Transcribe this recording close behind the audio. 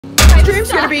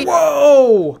Dream's gonna be.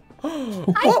 Whoa!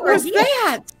 What was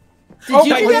that? Did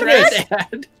you do that,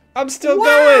 Dad? I'm still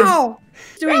going. Wow.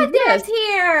 Red Dad's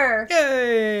here.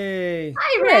 Yay!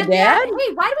 Hi, Red Red Dad. Dad.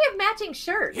 Hey, why do we have matching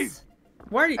shirts?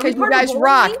 Why are you? Because you part of guys the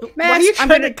rock. bullying? Why are you Max, I'm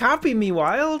trying gonna. to copy me,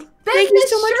 Wild? Thank you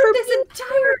so much for this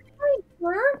entire time,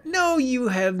 sir. No, you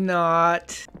have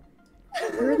not.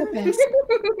 You're the best.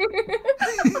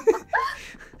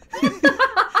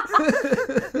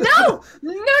 No,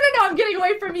 I'm getting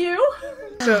away from you.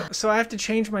 So I have to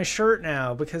change my shirt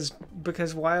now because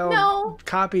Wild No.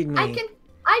 copied me.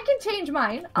 I can change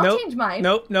mine. I'll change mine.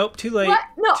 Nope. Too late. What?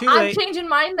 No, Too I'm late. changing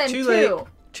mine then Too too. late.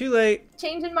 Too late.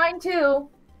 Changing mine too.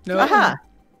 No. Uh-huh.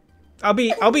 I'll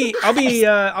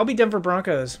be Denver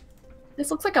Broncos. This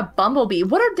looks like a bumblebee.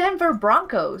 What are Denver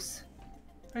Broncos?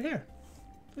 Right here.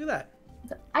 Look at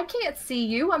that. I can't see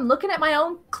you. I'm looking at my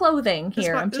own clothing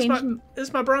here. I'm changing. This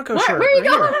is my Bronco shirt. Where are you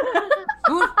right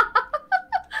going?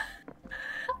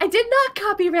 I did not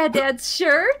copy Red Dad's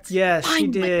shirt. Yes, she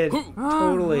did.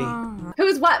 Totally.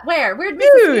 Who's what? Where? Where'd Mrs.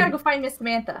 Dude. We gotta go find Miss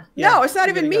Samantha. Yeah, No, it's not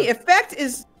we even gotta me. go. Effect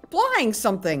is flying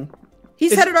something.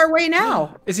 He's headed our way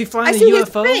now. Is he I flying see the his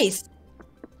UFO? face.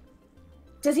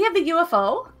 Does he have the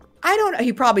UFO? I don't know.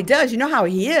 He probably does. You know how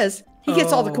he is. He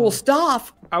gets all the Oh. cool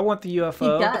stuff. I want the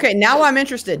UFO. He does. Okay, now I'm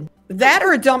interested. That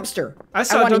or a dumpster? I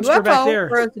saw a want dumpster UFO back there.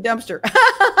 Or it's a dumpster.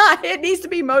 It needs to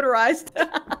be motorized.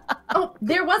 Oh,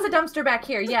 there was a dumpster back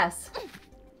here. Yes.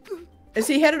 Is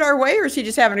he headed our way or is he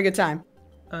just having a good time?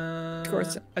 Of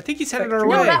course. I think he's headed our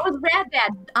No, way. that was Red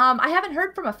Dad. I haven't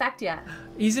heard from Effect yet.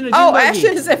 He's in a Oh, dune action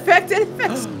buggy. is affected.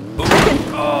 Effects.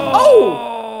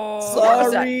 Oh!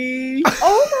 Sorry.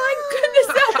 Oh my goodness,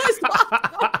 that was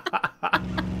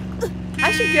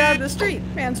I should get out of the street.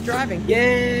 Man's driving.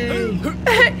 Yay.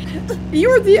 You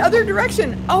were the other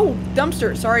direction. Oh,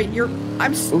 dumpster. Sorry,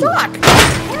 I'm stuck.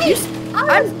 Hey,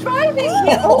 I was driving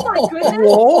here. Oh my goodness.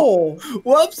 Whoa.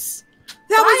 Whoops.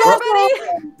 That was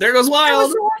awesome. There goes That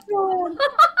Wild. was awesome.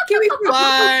 Can we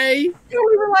Bye.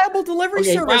 really reliable delivery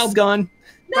Okay, service? Wild's gone.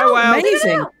 Bye, Wild.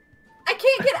 Amazing. No. I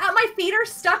can't get out. My feet are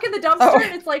stuck in the dumpster Oh.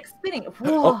 and it's like spinning.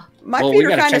 Whoa. My Well, feet we are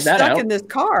gotta kind of check that stuck out. in this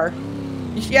car.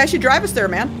 Yeah, you should drive us there,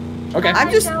 man. Okay.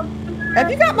 I'm just. Have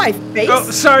you got my face? Oh,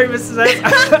 sorry, Mrs. S.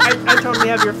 I totally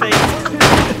have your face.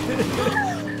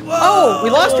 Oh, we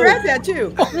lost Red Dad too.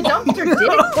 The dumpster did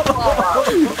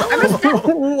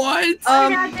fall. What?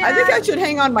 I think I should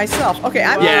hang on myself. Okay,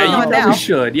 I'm Yeah, hanging you on probably now.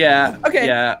 should. Yeah. Okay.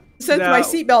 Yeah. Since No. my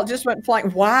seatbelt just went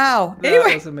flying. Wow. That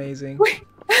Anyway. was amazing. Wait.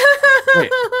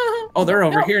 Oh, they're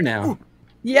over here now.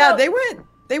 Yeah, No. they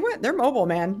went. They're mobile,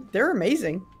 man. They're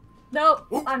amazing. Nope,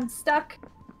 I'm stuck.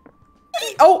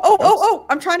 Oh!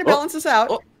 I'm trying to balance this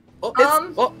out. Oh,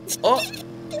 Um, oh.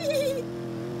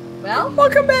 Well,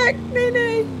 Welcome back,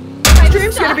 Nene. I'm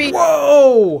Dream's stuck. gonna be.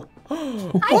 Whoa!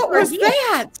 What was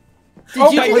that? Did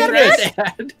Oh you my do that? goodness.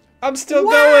 Dad. I'm still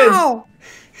going. Wow.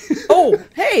 Oh,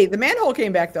 hey, the manhole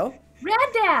came back though. Red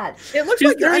Dad. It looks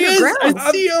like you're There he is. underground.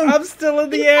 I see him. I'm still in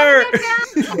the air.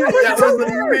 That was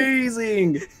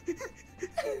amazing.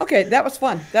 Okay, that was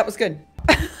fun. That was good.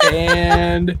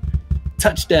 And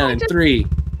touchdown in 3,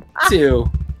 2,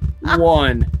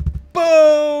 1.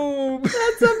 Boom! That's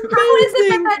How is it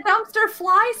amazing. that dumpster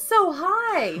flies so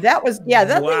high? That was that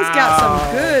thing's got some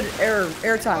Wow. good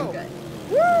air time. Good.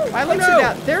 I laced no. it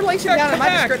down. They're lacing Come down in my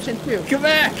back. description too. Come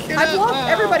back. I blocked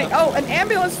everybody. Oh, an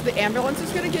ambulance. The ambulance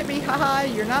is gonna get me. Haha,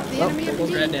 you're not the enemy There of goes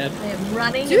me. Red Dad. I am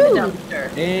running Dude. in the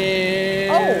dumpster.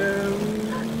 And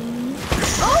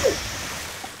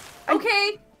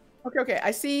Okay. Okay.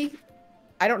 I see.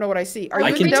 I don't know what I see. Are you I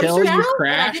in can the tell dumpster now? you now? I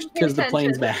crashed didn't pay because the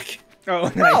plane's attention. back.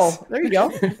 Oh, nice. Oh, there you go.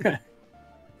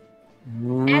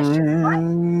 Ashton, what? I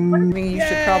mean, you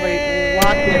should probably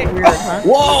lock it weird, huh?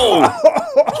 Whoa!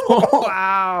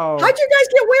 Wow. How'd you guys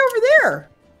get way over there?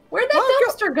 Where'd that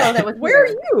dumpster go that was Where are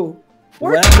here? you?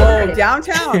 Well,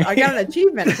 Downtown. I got an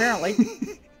achievement apparently.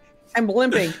 I'm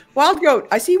limping. Wild Goat,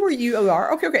 I see where you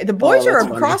are. Okay. The boys are that's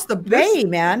funny. across the bay,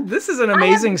 man. This is an I have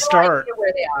amazing no start. idea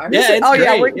where they are. Yeah, it's Oh, yeah,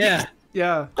 great. we're- Yeah.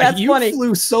 Yeah. That's you funny.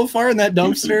 flew so far in that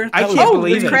dumpster. I That was can't Oh,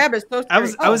 believe this it. crab is so I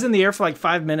was scary. in the air for like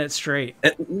 5 minutes straight.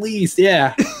 At least,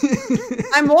 yeah.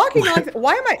 I'm walking on.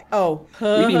 Why am I? Oh.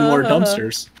 We need more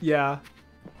dumpsters. Yeah.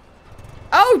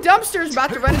 Oh, dumpster's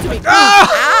about to run into me.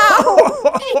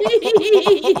 Oh!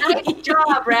 Nice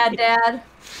job, Red Dad.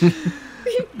 I'm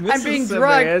being Mrs.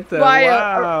 drugged Samantha, by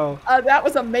wow. that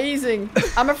was amazing.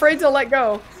 I'm afraid to let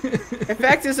go.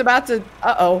 Effect is about to.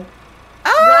 Uh-oh. Run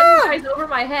Ah! you guys over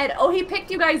my head. Oh, he picked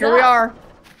you guys Here up. we are.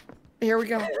 Here we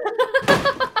go.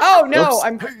 Oh no, Oops.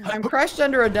 I'm crushed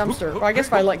under a dumpster. Well, I guess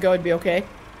if I let go, it'd be okay.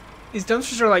 These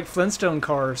dumpsters are like Flintstone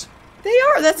cars. They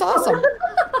are. That's awesome.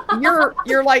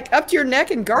 You're like up to your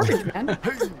neck in garbage, man.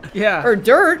 Yeah. Or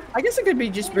dirt. I guess it could be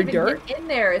just for Even dirt. get in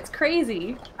there. It's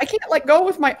crazy. I can't let go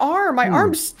with my arm. My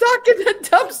arm's stuck in the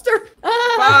dumpster.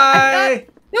 Bye.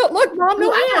 No, look, Mom,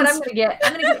 no I know what hands. I'm gonna get.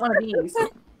 I'm gonna get one of these.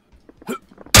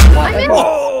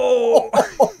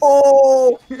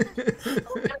 Oh.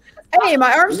 Hey,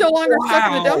 my arm's no longer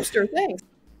stuck in the dumpster. Thanks.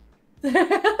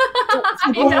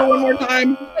 One more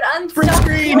time. Free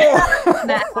screen.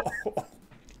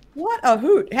 What a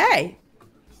hoot. Hey,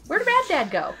 Where'd Bad Dad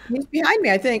go? he's behind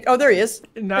me, I think. Oh, there he is.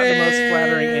 Not the most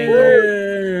flattering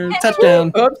angle.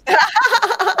 Touchdown. Oops.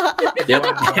 Yep.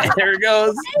 There it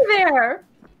goes. Hey there.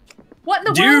 What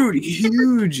in the world? Dude,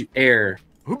 huge air.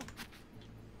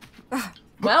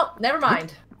 Well, never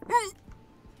mind.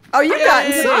 Oh, you got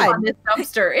Yay. inside. On this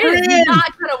dumpster. It is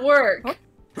not gonna work.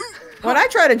 When I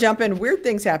try to jump in, weird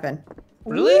things happen.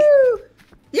 Really? Woo.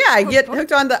 Yeah, I get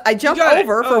hooked on the. I jump got it.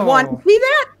 over for Oh. one. See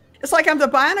that? It's like I'm the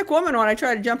bionic woman when I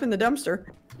try to jump in the dumpster.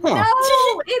 Huh.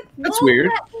 No, it That's won't weird.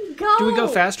 let me go. Do we go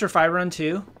faster if I run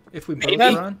too? If we both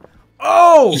Maybe. run?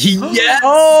 Oh! Yes.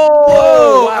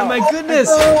 Oh! wow. My goodness!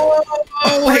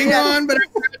 Oh, hang on, but I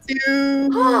got you.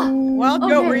 Well, go.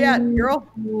 Okay. Where you at, girl?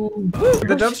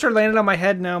 The dumpster landed on my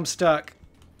head. Now I'm stuck.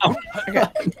 Oh, Come here,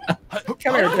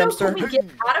 Can we dumpster. get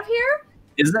out of here?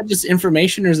 is that just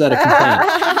information or is that a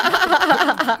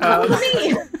complaint?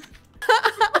 Me.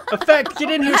 Effect, get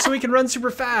in here so we can run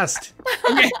super fast.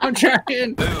 Okay, I'm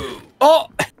trying. Oh,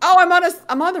 Oh,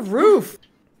 I'm on the roof.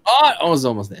 oh, I was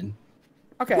almost in.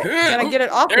 Okay, can I get it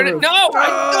off the There it is. roof? No!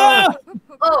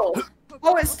 Oh,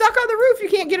 Oh, it's stuck on the roof. You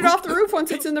can't get it off the roof once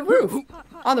it's in the roof.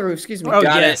 On the roof, excuse me. Oh,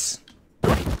 Got it. yes.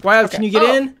 Wild, can you get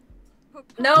in?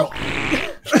 no.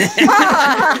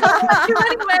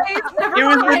 Anyways, never It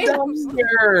was mind. the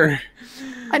dumpster.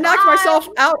 I knocked myself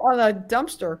out on a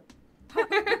dumpster. Hey,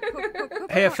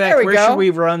 There Effect, we where go. should we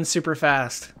run super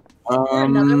fast?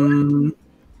 Um,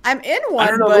 I'm in I one,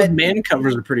 don't know. Those but man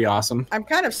covers are pretty awesome. I'm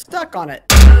kind of stuck on it.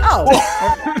 Oh,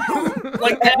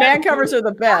 Like man covers are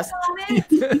the best.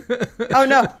 Oh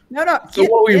no, no, no! So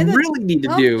Get what we in the really need to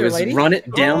do dumpster, is lady. run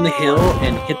it down the hill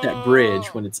and hit that bridge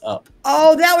when it's up.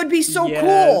 Oh, that would be so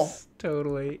Yes,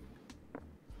 totally.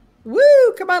 cool!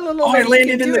 Woo! Come on, little Oh, I lady, you can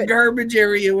landed in do the it. garbage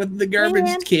area with the garbage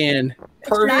Man. can.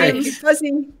 Nice, Perfect.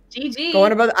 fuzzy. GG.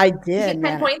 Going above. I You did, get 10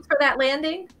 man. points for that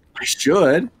landing. I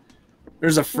should.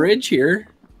 There's a fridge here.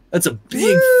 That's a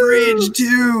big Woo. fridge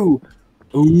too.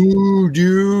 Ooh,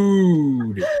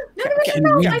 dude. No, Can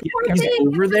no, we I get poured these it.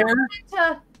 over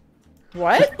there?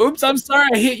 What? Oops, I'm sorry.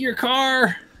 I hit your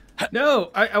car. No,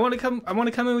 I want to come. I want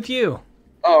to come in with you.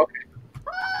 Oh, okay.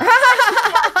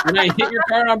 And I hit your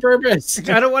car on purpose.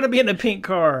 I don't want to be in a pink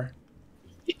car.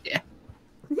 Yeah.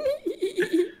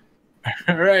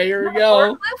 All right, here we No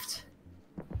go. forklift?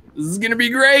 This is gonna be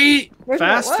great. Where's my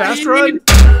Fast, what? fast run.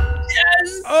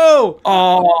 Yes. Oh!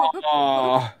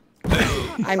 Oh.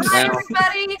 I'm Bye, stuck.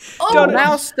 everybody. Oh, Don't-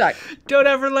 Now stuck. Don't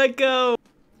ever let go.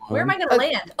 where am I gonna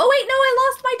land? Oh wait, no, I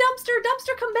lost my dumpster.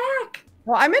 Dumpster, come back.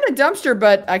 Well, I'm in a dumpster,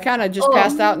 but I kind of just Oh.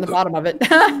 passed out in the bottom of it.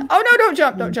 Oh no! Don't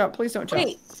jump! Don't jump! Please don't jump!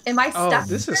 Wait, am I Oh, stuck?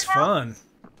 this is here now? fun.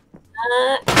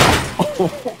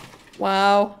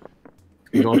 Wow.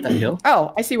 You go up that hill?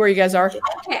 Oh, I see where you guys are.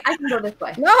 Okay, I can go this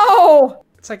way. No,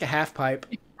 It's like a half pipe.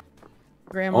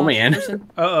 Grandma. Oh, man. person.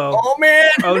 Uh-oh. Oh man.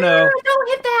 Oh no. Don't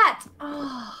hit that.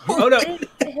 Oh, Oh no. I didn't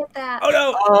get to hit that. Oh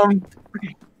no.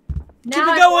 Now Keep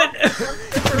I it going. want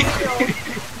for real.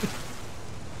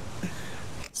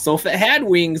 So if it had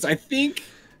wings, I think.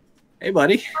 Hey,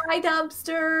 buddy. Hi,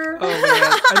 dumpster. Oh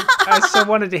man. I so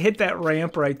wanted to hit that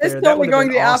ramp right there. It's That totally would've going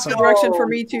been the opposite awesome. direction for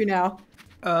me too now.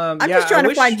 I'm Yeah, just trying I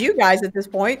to find wish- you guys at this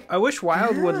point. I wish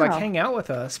Wild would like Yeah. hang out with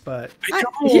us, but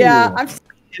Yeah, I'm.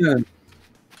 Yeah.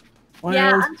 Why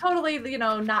Yeah, else? I'm totally,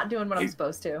 not doing what I'm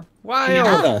supposed to. Hang out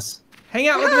Wild, with us. hang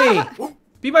out with me.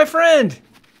 Be my friend.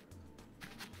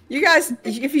 You guys,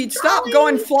 if you'd stop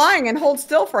going flying and hold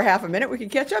still for half a minute, we could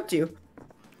catch up to you.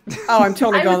 Oh, I'm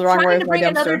totally I going was the wrong way trying with to my bring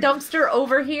another dumpster. dumpster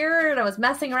over here, and I was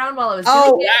messing around while I was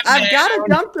Oh, doing it. I've got a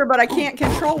dumpster, but I can't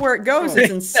control where it goes.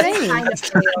 It's insane. Kind of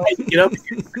failed. Get up.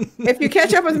 If you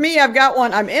catch up with me, I've got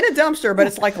one. I'm in a dumpster, but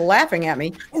it's like laughing at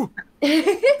me.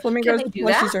 Flamingos Can they and do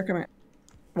plushies that? are coming.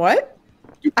 What?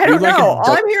 Are I you don't like a know. All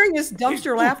duck? I'm hearing is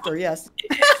dumpster laughter. Yes.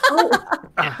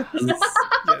 Ah,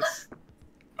 yes.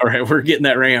 All right, we're getting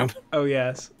that ramp. Oh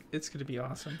yes. It's gonna be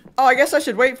awesome. Oh, I guess I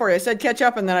should wait for you. I said catch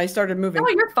up, and then I started moving. No,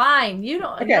 you're fine. You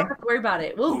don't have to worry about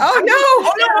it. We'll, Oh no!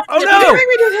 Oh no! Oh Don't no! make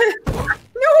me do that.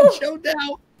 No! Showdown.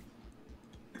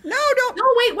 No! Don't! No,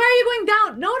 wait, why are you going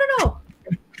down? No.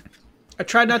 I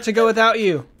tried not to go without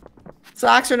you.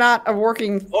 Socks are not a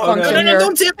working function no, here.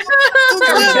 don't tip.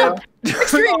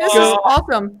 Extreme, this is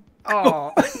awesome.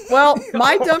 Oh. Well,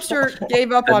 my dumpster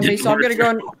gave up on me, so I'm gonna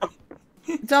go and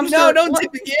dumpster. No, don't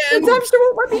tip again. The dumpster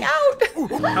won't let me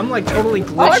out. I'm like totally I'm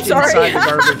glitched sorry. inside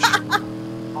the garbage.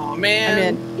 Oh I'm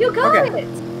man. in. You got Okay.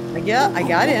 it. I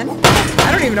got in.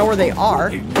 I don't even know where they are.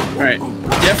 All right,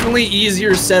 definitely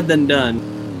easier said than done.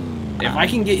 If I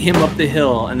can get him up the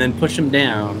hill and then push him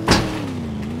down,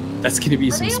 that's gonna be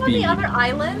Are some they on speed. the other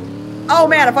island? Oh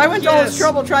man, if I went to all this Yes.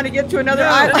 trouble trying to get to another No.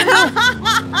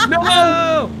 island.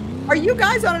 No! Are you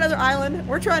guys on another island?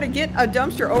 We're trying to get a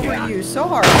dumpster over to you so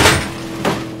hard.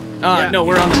 Yeah. No,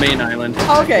 we're on the main island.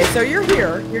 Okay, so you're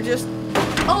here. You're just.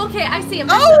 Oh, okay, I see him.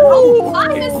 Oh! Hi,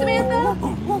 Miss Samantha.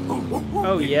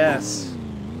 Oh, yes.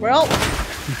 Well,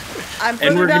 I'm And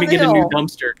further we're down gonna the get a hill. new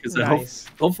dumpster because Nice.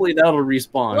 hopefully that'll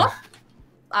respawn. What?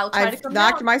 I'll try to I've come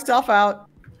knocked down. myself out.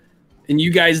 And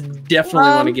you guys definitely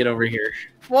want to get over here.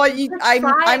 Well, I'm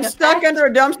trying, stuck okay? under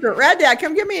a dumpster. Red Dad,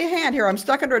 come give me a hand here. I'm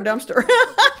stuck under a dumpster.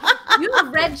 You have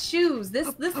red shoes. This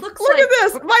looks Look like. at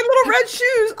this. My little red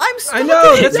shoes. I'm stuck. I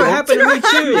know, in a that's what dumpster. happened to me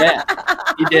too.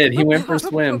 Yeah, he did. He went for a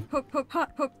swim.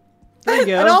 There you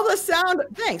go. And all the sound.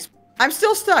 Thanks. I'm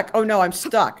still stuck. Oh no, I'm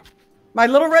stuck. My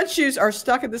little red shoes are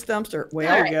stuck in this dumpster. Well,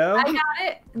 There you go. I got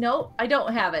it. No, I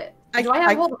don't have it. I- Do I have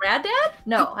I- a hold of Rad Dad?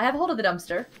 No, I have a hold of the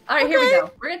dumpster. All right, here we Okay.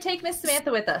 go. We're gonna take Miss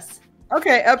Samantha with us.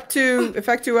 okay, up to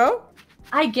effect 2.0.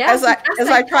 I guess. As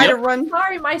I try to Yep. run.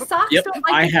 Sorry, my socks Yep, don't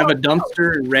like I to have go a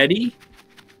dumpster ready,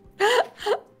 and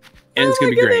Oh it's my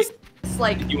gonna be great. out. It's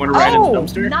like You want to ride in the Oh,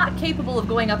 dumpster? not capable of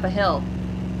going up a push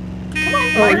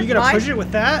Oh, are you gonna Mine- push it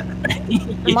with that?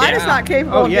 Mine is not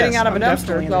capable Oh, of getting yes, out of a I'm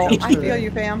dumpster, definitely so in the I dumpster feel then.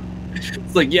 you, fam.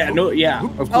 It's like, yeah, no, yeah,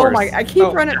 of course. Oh my! I keep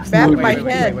Oh, running back absolutely. of my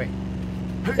Wait, head. Wait.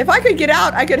 If I could get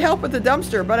out, I could help with the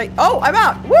dumpster, but I'm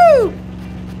out. Woo!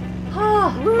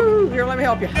 Oh, Woo! Here, let me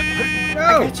help you.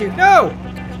 No! got you. No!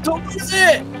 Don't lose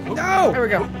it. No! There we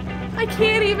go. I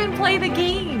can't even play the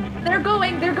game. They're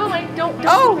going. They're going. Don't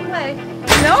Oh. move away.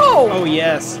 No! Oh,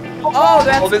 yes. Oh,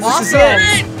 that's this awesome!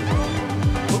 is it.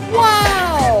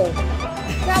 Wow!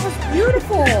 That was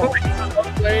beautiful.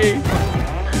 Play.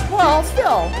 Well,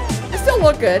 still, it still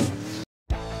looked good.